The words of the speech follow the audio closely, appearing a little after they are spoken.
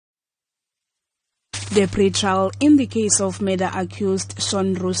The pre-trial in the case of murder accused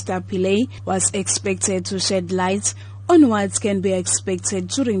Sean Rooster Pillay was expected to shed light on what can be expected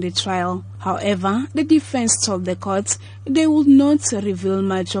during the trial. However, the defense told the court they would not reveal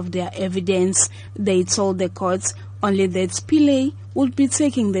much of their evidence. They told the court only that Pillay would be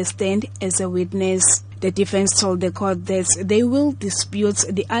taking the stand as a witness. The defense told the court that they will dispute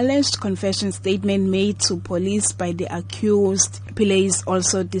the alleged confession statement made to police by the accused. Pillay is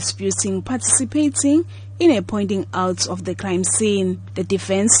also disputing participating in a pointing out of the crime scene. The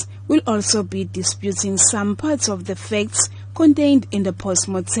defense will also be disputing some parts of the facts contained in the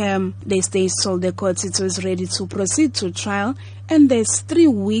post-mortem. The state told the court it was ready to proceed to trial and that 3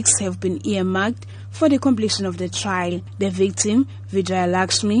 weeks have been earmarked for the completion of the trial. The victim, Vijaya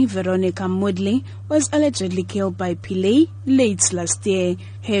Lakshmi Veronica Mudley, was allegedly killed by Pillay late last year.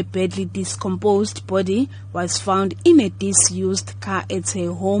 Her badly decomposed body was found in a disused car at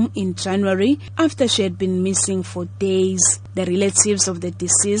her home in January after she had been missing for days. The relatives of the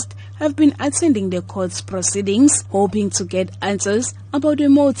deceased have been attending the court's proceedings, hoping to get answers about the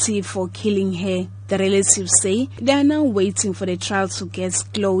motive for killing her. The relatives say they are now waiting for the trial to get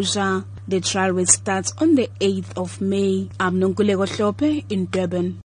closure. The trial will start on the 8th of May. I'm Nonkulego Hlope in Durban.